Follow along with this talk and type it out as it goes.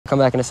come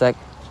back in a sec.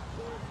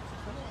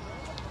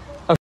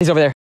 Oh, he's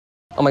over there.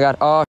 Oh my God.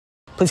 Oh,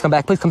 please come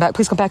back. Please come back.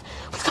 Please come back.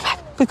 Please come back.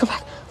 Please come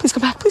back. Please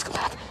come back. Please come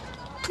back.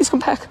 Please come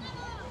back.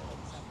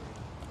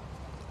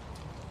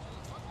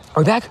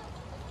 Are we back?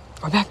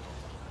 Are we back?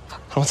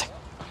 Hold on one sec.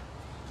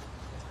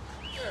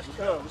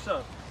 What's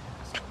up?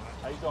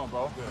 How you doing,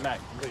 bro? Mac,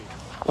 please.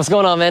 What's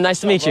going on, man?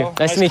 Nice to meet you.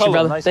 Nice to meet you,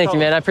 brother. Thank you,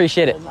 man. I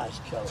appreciate it.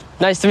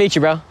 Nice to meet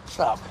you, bro. What's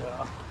up,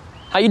 girl?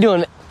 How you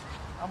doing?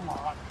 I'm all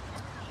right.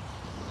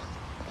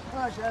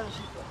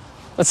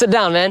 Let's sit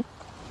down, man.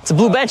 It's a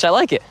blue bench. I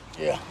like it.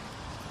 Yeah.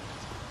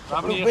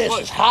 Blue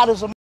bench is hot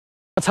as a...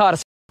 It's hot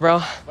as bro.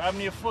 What happened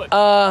to your foot?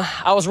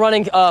 I was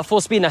running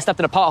full speed and I stepped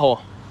in a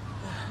pothole.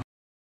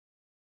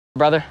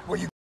 Brother. Were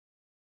you...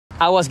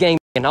 I was gang.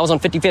 I was on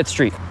 55th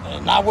Street.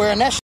 Not wearing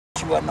that shit.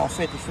 You wasn't on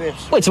 55th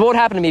Street. Wait, so what would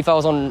happen to me if I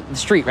was on the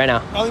street right now?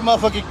 The only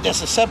motherfucker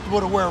that's acceptable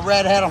to wear a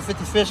red hat on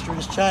 55th Street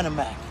is China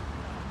Mac.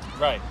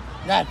 Right.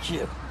 Not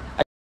you.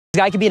 This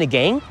guy could be in a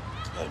gang?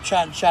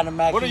 China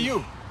Mac. What are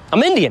you?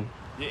 I'm Indian.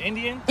 You're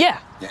Indian? Yeah.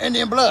 You're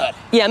Indian blood.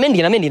 Yeah, I'm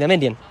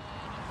Indian.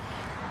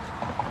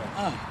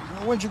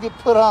 When'd you get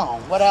put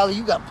on? What alley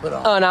you got put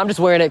on? Oh, no, I'm just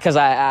wearing it because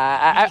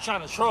You're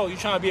trying to troll. You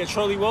trying to be a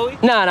trolly woolly?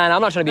 No,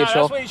 I'm not trying to be a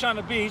troll. That's what he's trying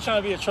to be. He's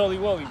trying to be a trolly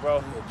woolly, bro.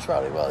 Yeah,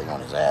 Trolley Wally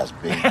on his ass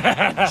beat.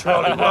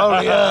 Trolley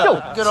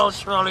Wally, good old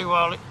Trolley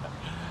Wally.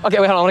 Okay,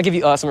 wait, hold on. I want to give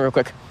you something real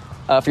quick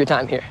for your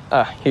time here.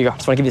 Here you go.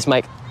 Just want to give you this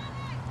mic.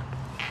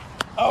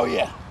 Oh,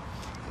 yeah.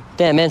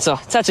 Damn, man. So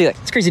it's actually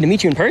it's crazy to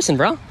meet you in person,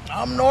 bro.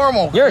 I'm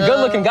normal. You're a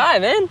good-looking guy,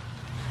 man.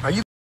 Are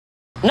you?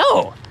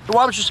 No.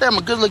 Why would you say I'm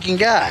a good-looking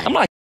guy? I'm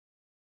not.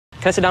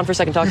 Can I sit down for a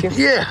second and talk to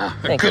you? Yeah,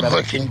 a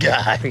good-looking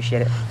guy.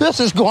 Appreciate it.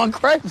 This is going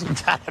crazy.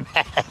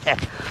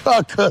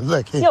 Oh,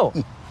 good-looking. Yo,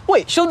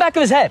 wait, show the back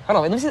of his head. Hold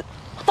on, wait, let me see.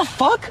 What the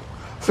fuck?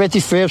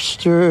 55th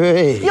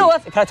Street. Yo,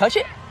 can I touch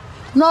it?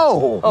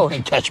 No. Oh,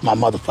 you touch my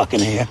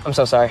motherfucking hair. I'm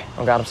so sorry.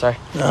 Oh, God, I'm sorry.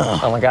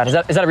 Oh, my God. Is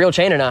that a real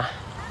chain or not?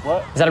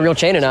 What? Is that a real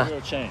chain or not?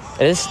 Real chain.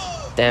 It is?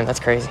 Damn,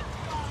 that's crazy.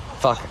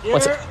 Fuck. Yeah.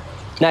 What's it?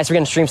 Nice, we're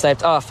getting stream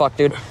sniped. Oh, fuck,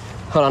 dude.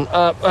 Hold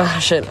on.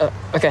 Shit.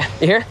 Okay,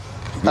 you here?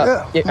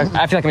 Yeah.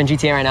 I feel like I'm in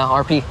GTA right now,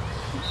 RP.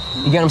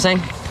 You get what I'm saying?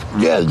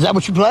 Yeah, is that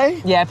what you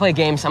play? Yeah, I play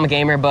games. I'm a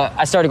gamer, but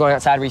I started going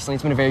outside recently.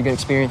 It's been a very good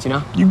experience, you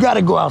know? You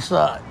gotta go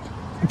outside.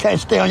 You can't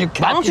stay on your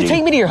couch. Why don't you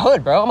take me to your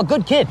hood, bro? I'm a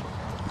good kid.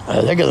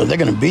 They're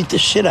gonna beat the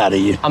shit out of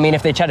you. I mean,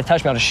 if they try to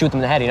touch me, I'll just shoot them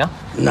in the head, you know?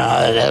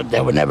 No,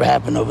 that would never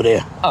happen over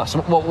there. Oh, so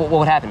what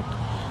would happen?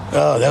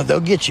 Oh, they'll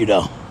get you,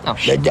 though. Oh,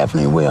 shit. They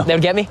definitely will. They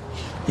would get me?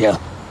 Yeah.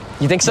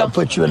 You think so? They'll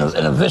put you in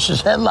a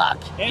vicious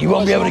headlock. And you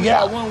won't be able to get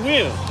out. One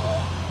wheel.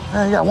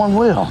 You got one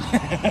wheel.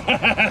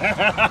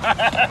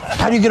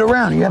 How do you get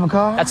around? You have a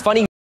car? That's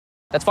funny.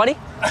 That's funny?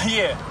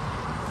 Yeah.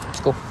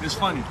 It's cool. It's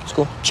funny. It's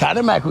cool.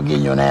 China Mac would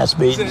give you an ass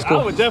beat. It's cool.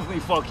 I would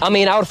definitely fuck you. I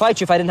mean, I would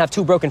fight you if I didn't have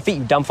 2 broken feet,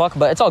 you dumb fuck,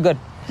 but it's all good.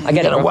 I get it,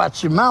 You gotta bro.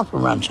 watch your mouth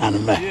around China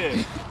Mac.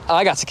 Yeah.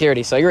 I got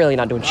security, so you're really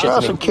not doing shit to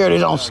me. Security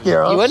don't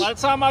scare us. You would? By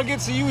the time I get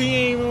to you, he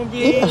ain't gonna be.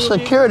 Yeah,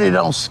 security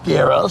don't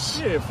scare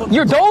us. Yeah, fuck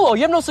You're Dolo.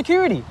 You have no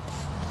security.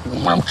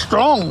 I'm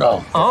strong,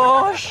 though.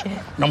 Oh, shit.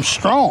 I'm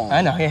strong.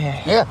 I know,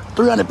 yeah. Yeah,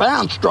 300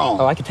 pounds strong.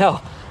 Oh, I can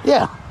tell.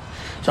 Yeah.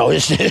 So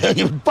it's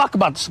you fuck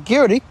about the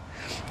security.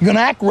 You're gonna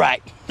act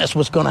right. That's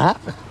what's gonna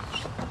happen.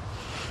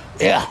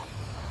 Yeah.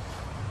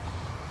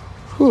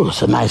 Whew,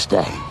 it's a nice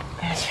day.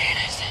 That's a very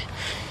nice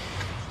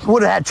day.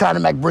 Would have had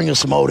China Mac bring us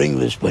some Old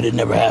English, but it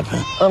never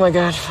happened. Oh, my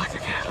God. Fuck.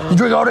 You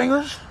drink Old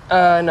English?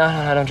 No,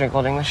 I don't drink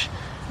Old English.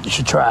 You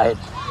should try it.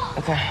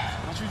 Okay.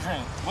 What you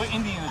drink? What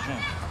Indian you drink?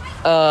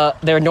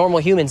 They're normal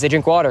humans. They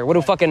drink water. What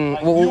do fucking...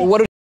 What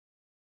do...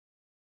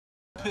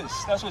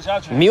 Piss. That's what y'all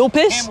drink. Mule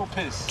piss? Camel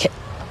piss.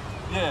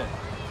 Yeah.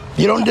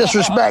 You don't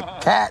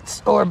disrespect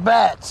cats or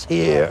bats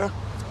here,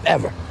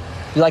 ever.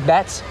 You like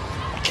bats?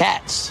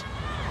 Cats.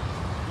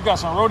 You got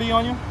some roti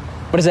on you?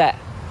 What is that?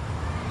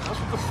 That's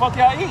what the fuck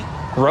y'all eat.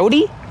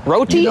 Roti?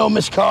 Roti? You know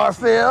Miss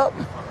Carfield?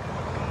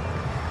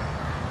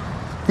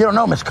 You don't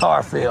know Miss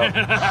Carfield.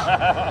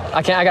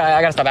 I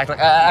gotta stop acting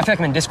like... I feel like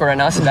I'm in Discord right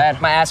now. This is bad.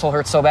 My asshole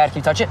hurts so bad. Can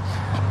you touch it?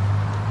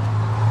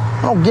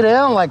 Don't get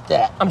down like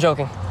that. I'm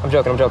joking. I'm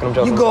joking.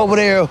 You go over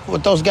there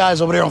with those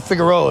guys over there on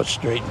Figueroa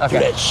Street. Okay. Do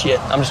that shit.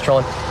 I'm just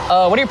trolling.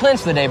 What are your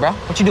plans for the day, bro?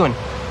 What you doing?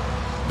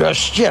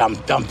 Shit, I'm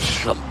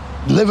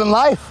living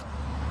life.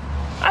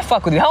 I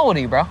fuck with you. How old are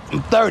you, bro?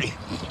 I'm 30.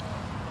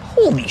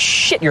 Holy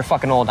shit, you're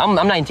fucking old. I'm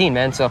 19,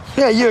 man, so...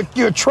 Yeah,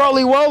 you're a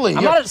trolley woolly.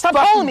 Stop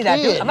calling me that,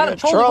 dude. I'm not a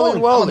trolley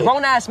woolly. I'm a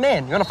grown-ass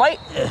man. You wanna fight?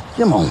 Yeah,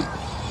 come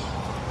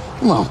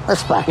on,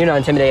 let's fight. You're not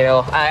intimidating at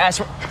all. I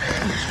swear...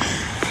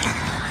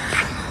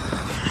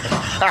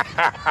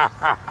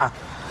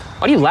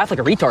 Why do you laugh like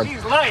a retard?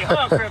 He's light,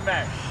 huh, Crip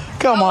man?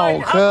 Come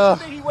on, How cuz.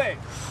 much did he weigh?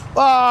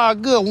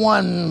 Good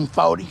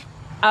 140.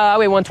 I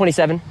weigh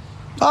 127.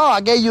 Oh,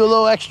 I gave you a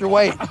little extra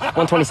weight.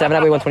 127, I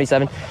weigh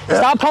 127.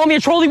 Stop calling me a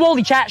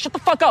trolley-woolly, chat. Shut the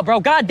fuck up, bro.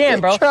 God damn,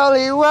 bro.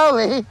 Trolley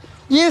woolly.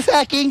 You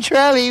fucking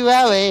trolley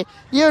woolly.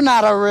 You're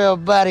not a real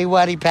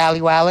buddy-waddy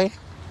pally-wally.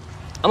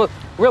 I'm a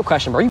real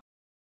question, bro.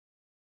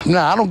 No,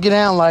 I don't get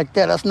down like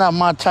that. That's not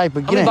my type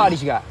of How many getting.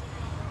 bodies you got?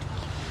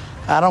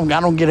 I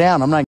don't get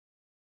down. I'm not.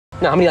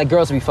 No, how many like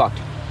girls have you fucked?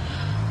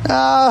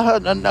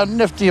 A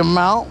nifty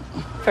amount.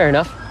 Fair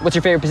enough. What's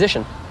your favorite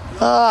position?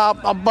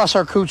 I'll bust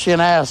her coochie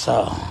and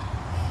asshole.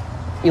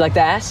 You like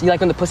the ass? You like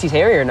when the pussy's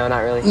hairy or no, not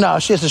really? No,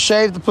 she has to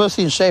shave the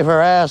pussy and shave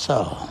her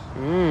asshole.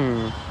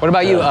 What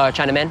about you,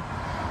 Chinaman?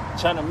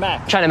 China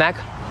Mac. China Mac?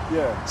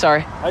 Yeah. Sorry.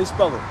 How you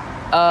spell it?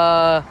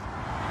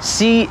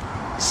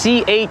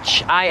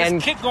 C-H-I-N.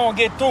 This kick gonna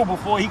get through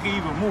before he can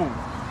even move.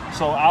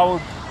 So I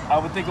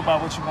would think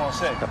about what you gonna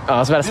say. I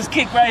was about to This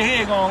kick right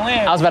here gonna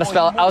land. I was about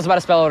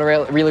to spell out a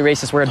really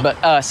racist word,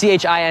 but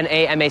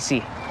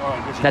C-H-I-N-A-M-A-C.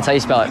 That's how you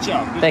spell it. Good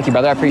job. Thank you,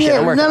 brother. I appreciate it.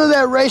 I'm working. None of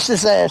that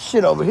racist ass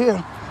shit over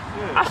here.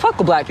 I fuck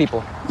with black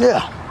people.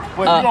 Yeah.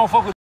 But you don't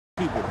fuck with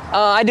people.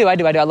 I do. I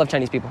love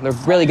Chinese people. They're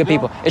really good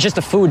people. It's just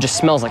the food just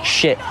smells like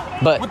shit.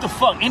 But What the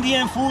fuck?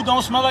 Indian food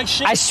don't smell like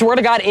shit? I swear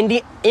to God,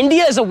 India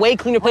is a way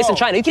cleaner place than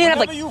China. You can't have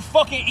whenever like. you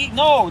fucking eat.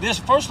 No,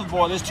 first of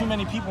all, there's too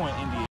many people in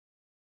India.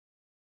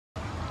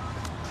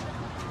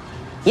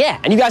 Yeah,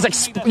 and you guys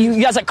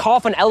like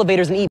cough on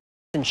elevators and eat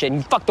and shit,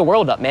 and you fuck the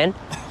world up, man.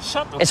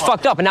 Shut the It's fuck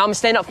fucked up, and now I'm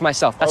standing up for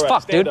myself. That's All right,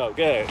 fucked, stand dude. Up.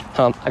 Go ahead.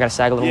 I gotta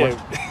sag a little more.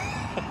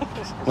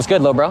 What's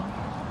good, little bro?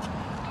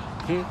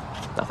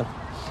 Nothing.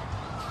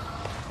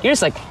 You're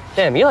just like,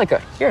 damn, you're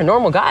a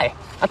normal guy.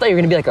 I thought you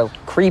were gonna be like a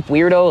creep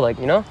weirdo, like,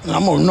 you know?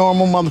 I'm a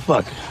normal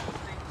motherfucker.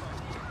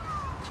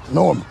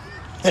 Normal.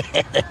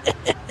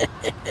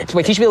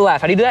 Wait, teach me to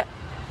laugh. How do you do that?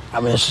 I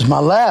mean, this is my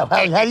laugh.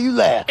 How do you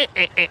laugh?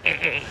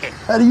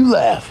 How do you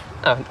laugh?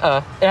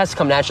 It has to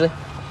come naturally.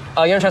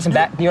 You wanna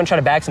try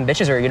to bag some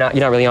bitches, or you're not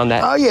really on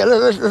that? Oh, yeah,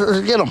 let's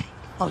get them.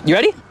 You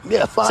ready?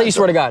 Yeah, fine. Say you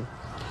swear to God.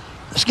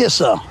 Let's get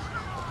some.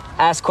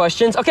 Ask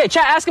questions. Okay,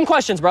 chat, ask him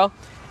questions, bro.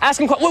 Ask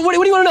him, what do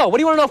you want to know? What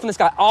do you want to know from this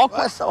guy? Awkward.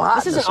 Why it's so hot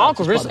This isn't this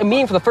awkward. We're just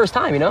meeting for the first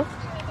time, you know?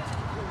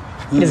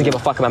 He doesn't give a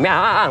fuck about me.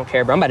 I don't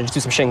care, bro. I'm about to just do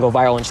some shit and go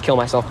viral and just kill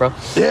myself, bro.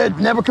 Yeah,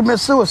 never commit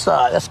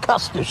suicide. That's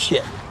custer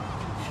shit.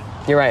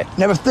 You're right.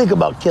 Never think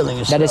about killing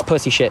yourself. That is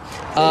pussy shit.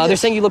 They're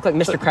saying you look like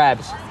Mr.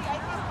 Krabs.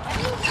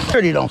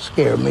 Dirty don't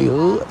scare me,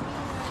 hood.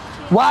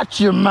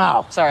 Watch your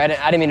mouth. Sorry, I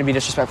didn't mean to be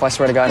disrespectful. I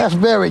swear to God. That's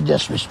very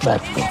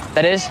disrespectful.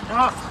 That is?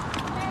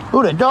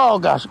 Ooh, the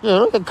dog got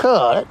scared. Look at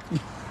Cud.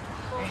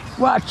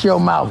 Watch your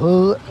mouth,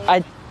 hood.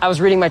 I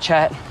was reading my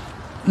chat.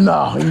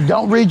 No, you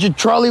don't read your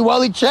trolley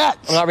woolly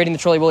chats. I'm not reading the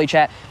Trolley Woolly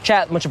chat.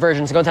 Chat, a bunch of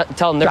virgins. Go tell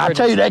them they're I virgins.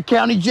 tell you, that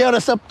county jail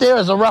that's up there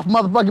is a rough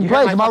motherfucking You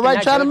place. heard Am my I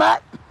right, fucking China accent.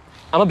 Mac?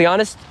 I'm gonna be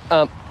honest.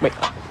 Wait.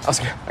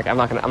 Okay, I'm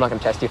not gonna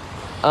test you.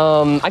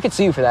 I could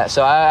sue you for that,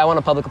 so I want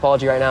a public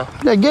apology right now.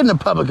 They're getting a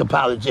public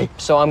apology.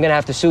 So I'm gonna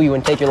have to sue you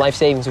and take your life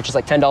savings, which is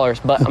like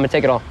 $10, but I'm gonna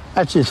take it all.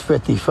 That's just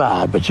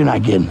 55, but you're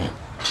not getting it.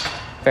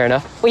 Fair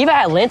enough. Well, you have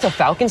an Atlanta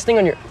Falcons thing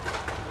on your...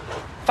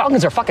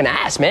 Falcons are fucking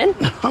ass, man.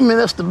 I mean,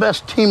 that's the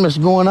best team that's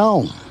going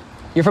on.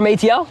 You're from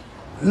ATL?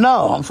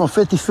 No, I'm from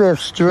 55th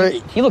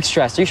Street. You look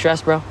stressed. Are you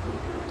stressed, bro?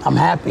 I'm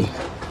happy.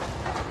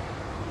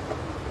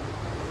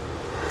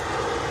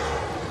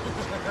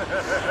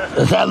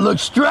 Does that look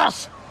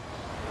stress?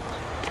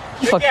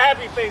 Make your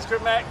happy face,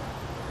 Crip Mac.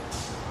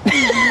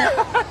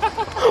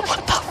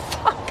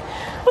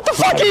 What the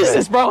fuck is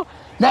this, bro?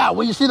 Now,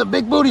 when you see the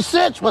big booty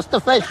cinch, what's the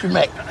face you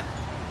make?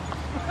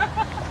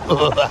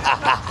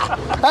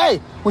 Hey,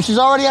 when she's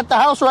already at the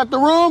house or at the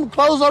room,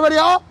 clothes already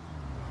off?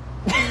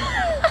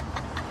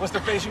 What's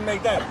the face you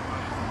make then?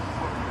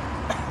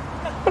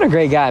 What a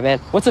great guy, man.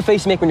 What's the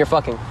face you make when you're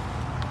fucking?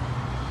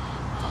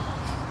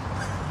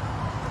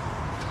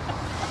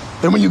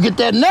 And when you get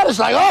that nut, it's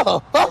like,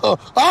 oh.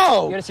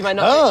 You wanna see my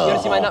nut? Oh. You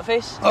wanna see my nut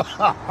face?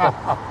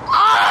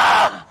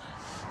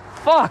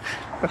 Fuck.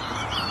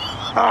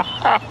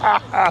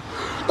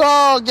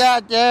 Oh,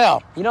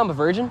 goddamn. You know I'm a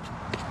virgin?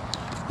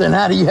 Then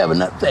how do you have a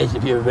nut face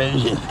if you're a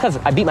virgin? Because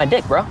I beat my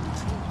dick, bro.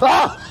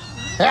 Oh.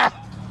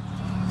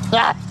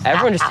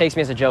 Everyone just takes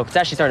me as a joke. It's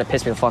actually starting to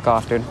piss me the fuck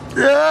off, dude.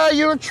 Yeah,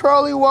 you're a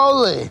trolley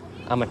woolly.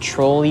 I'm a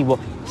trolley.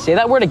 Say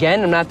that word again,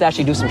 and I'm gonna have to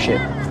actually do some shit.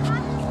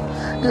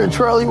 You're a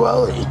trolley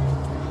woolly.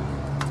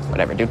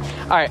 Whatever, dude.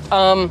 All right,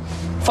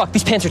 fuck,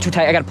 these pants are too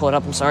tight. I gotta pull it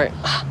up, I'm sorry.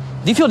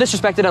 Do you feel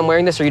disrespected I'm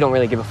wearing this, or you don't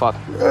really give a fuck?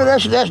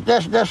 That's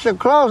your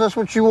clothes. That's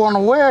what you want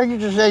to wear. You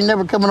just ain't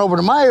never coming over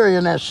to my area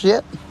and that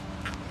shit.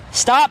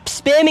 Stop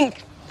spamming.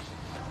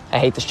 I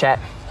hate this chat.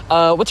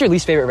 What's your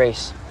least favorite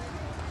race?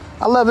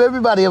 I love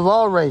everybody of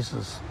all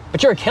races.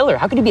 But you're a killer.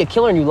 How could you be a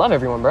killer and you love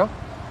everyone, bro?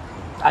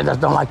 I just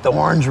don't like the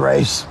orange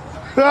race.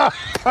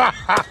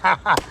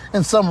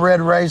 And some red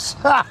race.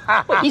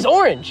 Wait, he's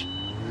orange.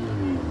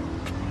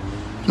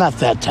 Not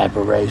that type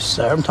of race,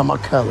 sir. I'm talking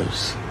about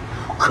colors.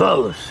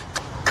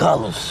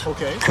 Colors.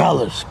 Okay.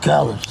 Colors.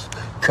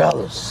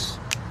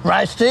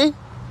 Right, Steve?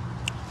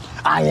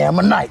 I am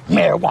a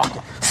nightmare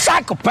walking.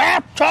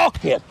 Psychopath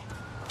talking.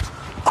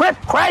 Crip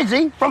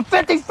crazy from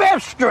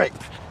 55th Street.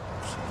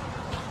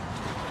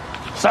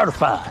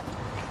 Certified.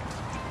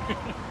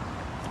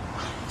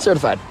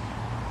 Certified.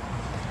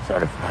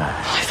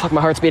 Fuck, my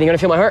heart's beating. You wanna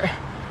feel my heart?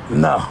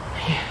 No.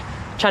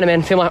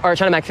 Chinaman,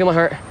 China Mac, feel my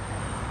heart.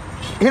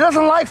 He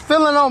doesn't like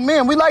feeling on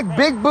men. We like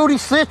big booty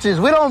bitches.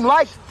 We don't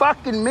like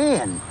fucking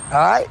men. All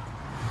right?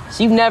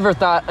 So you've never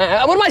thought,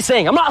 what am I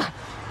saying? I'm not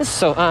This is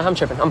so, I'm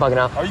tripping. I'm bugging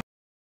out. Are you?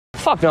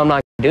 Fuck no, I'm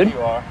not, dude. You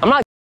are. I'm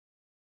not.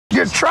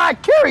 You're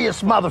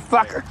tri-curious,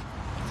 motherfucker.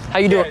 How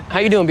you doing? How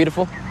you doing,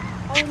 beautiful?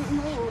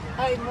 No,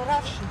 I'm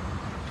Russian.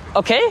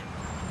 Okay.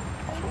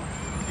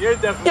 You're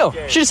definitely Yo,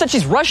 gay. she just said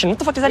she's Russian. What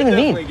the fuck does that even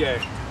mean? Gay.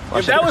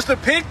 If that was the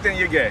pic, then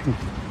you're gay.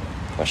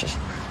 Russian.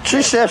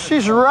 She says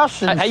she's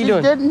Russian. How you she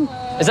doing? Didn't.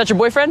 Is that your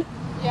boyfriend?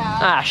 Yeah.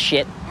 Ah,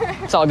 shit.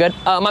 It's all good.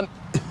 My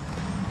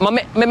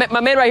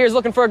man right here is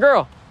looking for a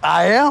girl.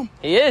 I am?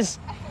 He is.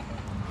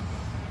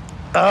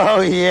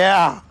 Oh,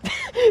 yeah.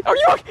 Are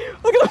you?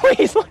 Look at the way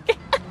he's looking.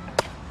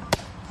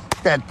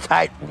 That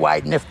tight,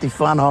 white, nifty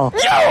fun hole.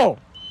 Yo!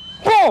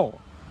 Bro!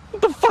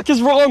 What the fuck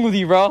is wrong with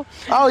you, bro?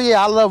 Oh,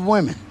 yeah, I love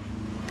women.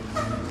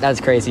 That's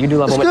crazy. You do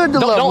love It's women.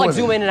 good to love Don't women. like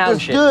zoom in and out It's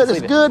and shit. good. Just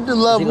It's leave it. good to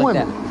love Leave it like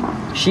women.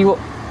 that. She will.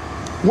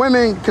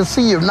 Women can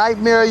see your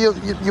nightmare, your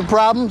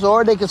problems,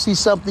 or they can see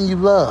something you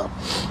love.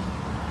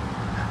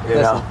 You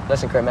know?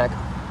 Listen, Crip Mac.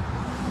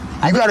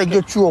 You got to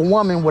get you a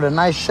woman with a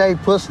nice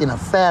shaped pussy and a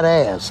fat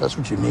ass. That's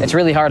what you need. It's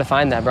really hard to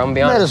find that, bro. I'm gonna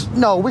be honest.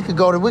 No, we could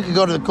go to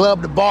the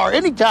club, the bar,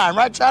 anytime,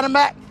 right, China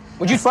Mac?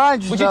 Would you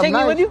find you Would you something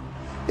take me nice. with you?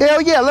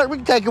 Hell yeah, we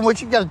can take him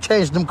with you. You got to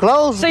change them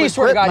clothes. Say you with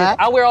swear to Crip God, Mac.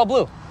 I'll wear all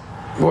blue.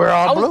 We're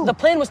all blue. The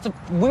plan was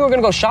we were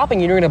gonna go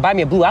shopping. You were gonna buy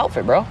me a blue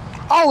outfit, bro.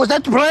 Oh, was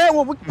that the plan?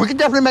 Well, we can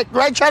definitely make,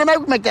 right, China Mac?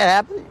 We can make that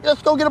happen.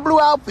 Let's go get a blue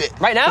outfit.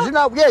 Right now? 'Cause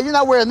you're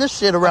not wearing this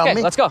shit around Okay,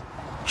 me. let's go.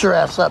 Get your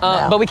ass up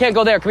now. But we can't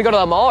go there. Can we go to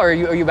the mall, or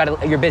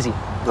you're busy?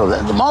 So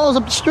the mall is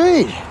up the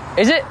street.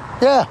 Is it?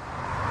 Yeah.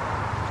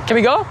 Can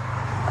we go?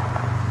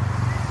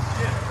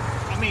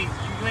 I mean,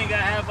 you ain't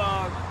gotta have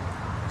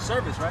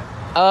service, right?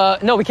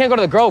 No, we can't go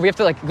to the Grove. We have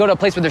to go to a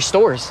place where there's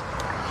stores.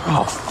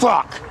 Oh,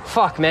 fuck.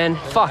 Fuck, man.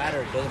 Fuck.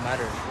 It doesn't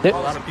matter. There- A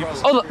lot of people.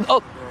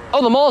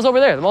 the mall's over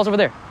there. The mall's over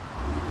there.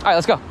 All right,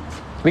 let's go.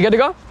 We good to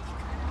go?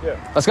 Yeah.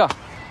 Let's go.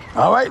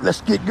 All right,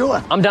 let's get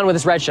going. I'm done with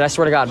this red shit. I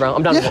swear to God, bro.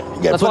 I'm done with it.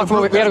 Yeah, Let's walk from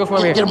over. We gotta go from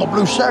over Get here. him a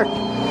blue shirt.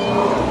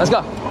 Let's go.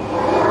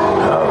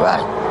 All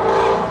right.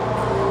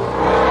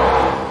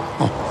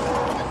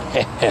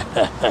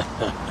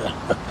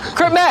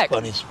 Crip Mac.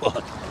 Funny as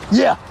fuck.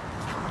 Yeah.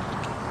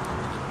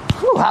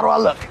 Whew, how do I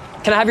look?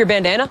 Can I have your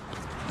bandana?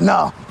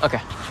 No. Okay.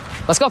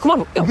 Let's go. Come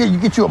on. You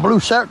get you a blue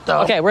shirt,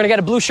 though. Okay, we're gonna get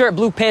a blue shirt,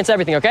 blue pants,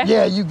 everything, okay?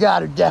 Yeah, you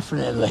got it,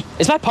 definitely.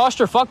 Is my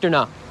posture fucked or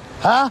no?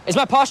 Huh? Is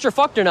my posture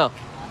fucked or no?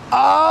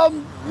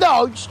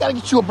 No, you just gotta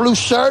get you a blue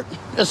shirt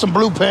and some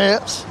blue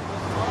pants.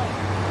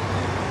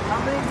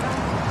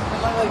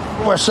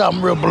 Wear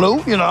something real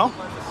blue, you know.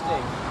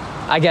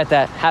 I get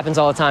that. Happens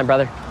all the time,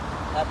 brother.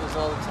 Happens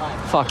all the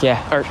time. Fuck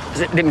yeah. Or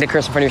didn't mean to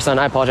curse in front of your son.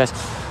 I apologize.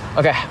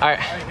 Okay, all right. All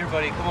right, here,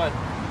 buddy. Come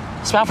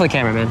on. Smile for the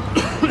camera, man.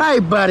 Hey,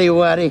 buddy,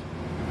 Waddy.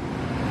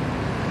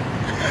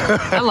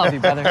 I love you,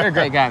 brother. You're a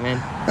great guy, man.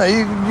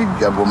 Hey,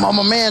 I'm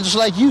a man just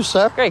like you,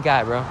 sir. Great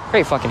guy, bro.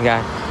 Great fucking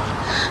guy.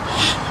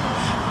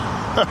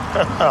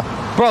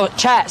 Bro,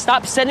 chat,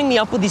 stop setting me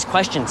up with these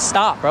questions.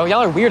 Stop, bro.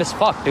 Y'all are weird as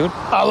fuck, dude.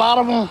 A lot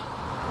of them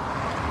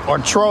are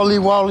trolley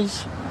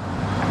wallies,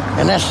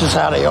 and that's just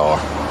how they are.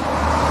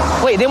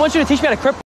 Wait, they want you to teach me how to crip